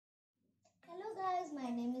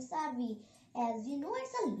friends are we? As you know,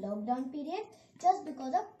 it's a lockdown period just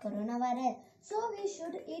because of coronavirus. So we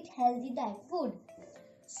should eat healthy diet food.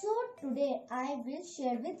 So today I will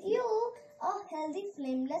share with you a healthy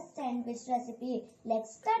flameless sandwich recipe.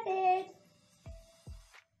 Let's start it.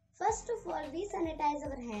 First of all, we sanitize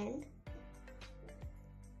our hand.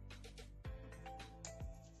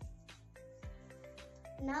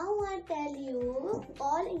 Now I tell you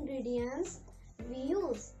all ingredients we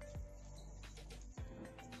use.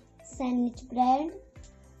 Sandwich bread,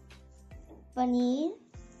 paneer,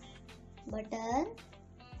 butter,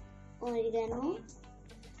 oregano,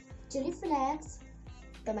 chili flakes,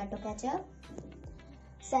 tomato ketchup,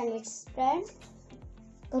 sandwich spread,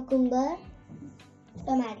 cucumber,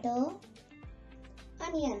 tomato,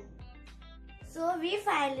 onion. So we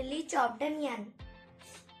finally chopped onion.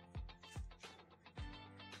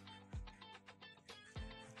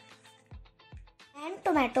 And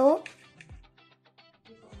tomato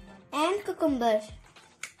and cucumber.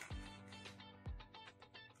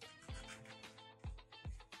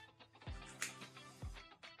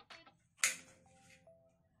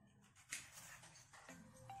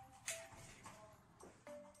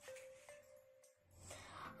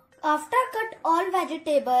 After cut all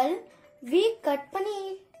vegetable, we cut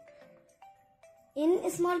paneer in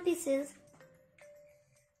small pieces.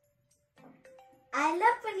 I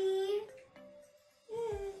love paneer.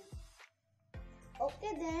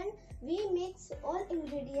 Okay, then we mix all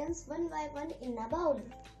ingredients one by one in a bowl.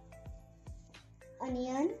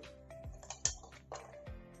 Onion,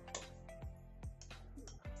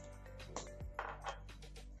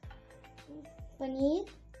 paneer,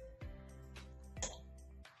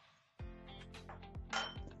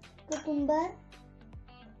 cucumber,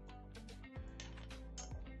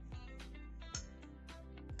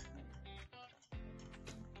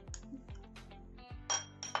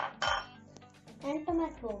 and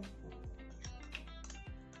tomato.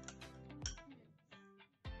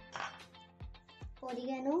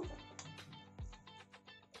 Oregano,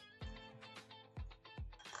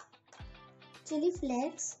 chili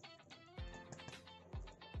flakes,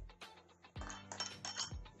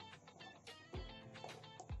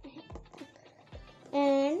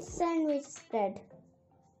 and sandwich spread.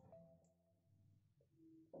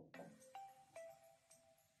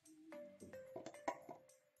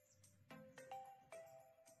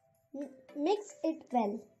 Mix it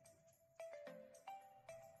well.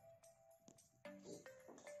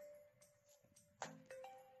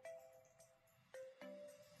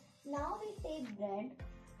 Now we take bread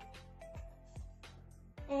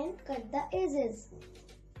and cut the edges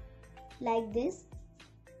like this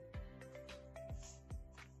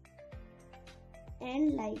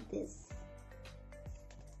and like this.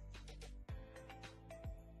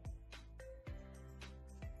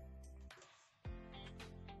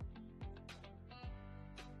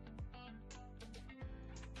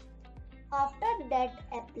 After that,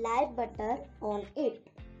 apply butter on it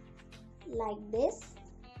like this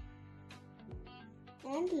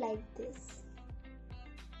and like this.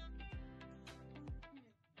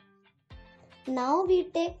 Now we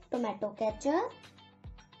take tomato ketchup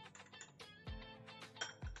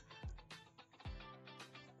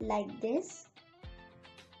like this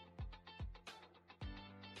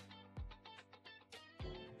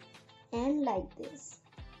and like this.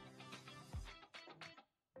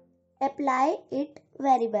 Apply it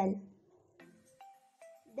very well.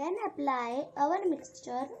 Then apply our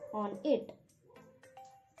mixture on it.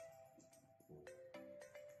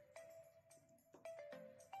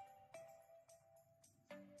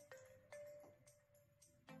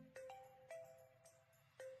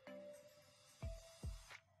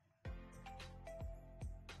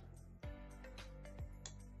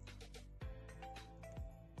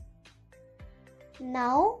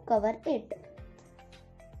 Now cover it.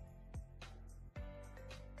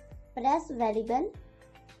 Press very well.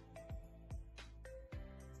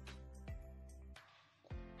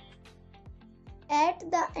 At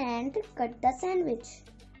the end, cut the sandwich.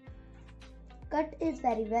 Cut it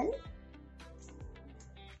very well.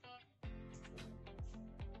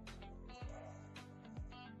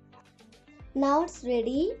 Now it's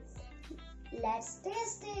ready. Let's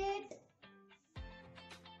taste it.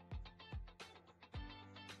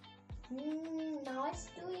 Now it's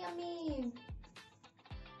too yummy.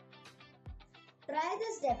 Try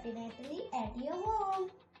this definitely at your home.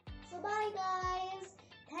 So bye guys.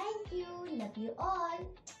 Thank you. Love you all.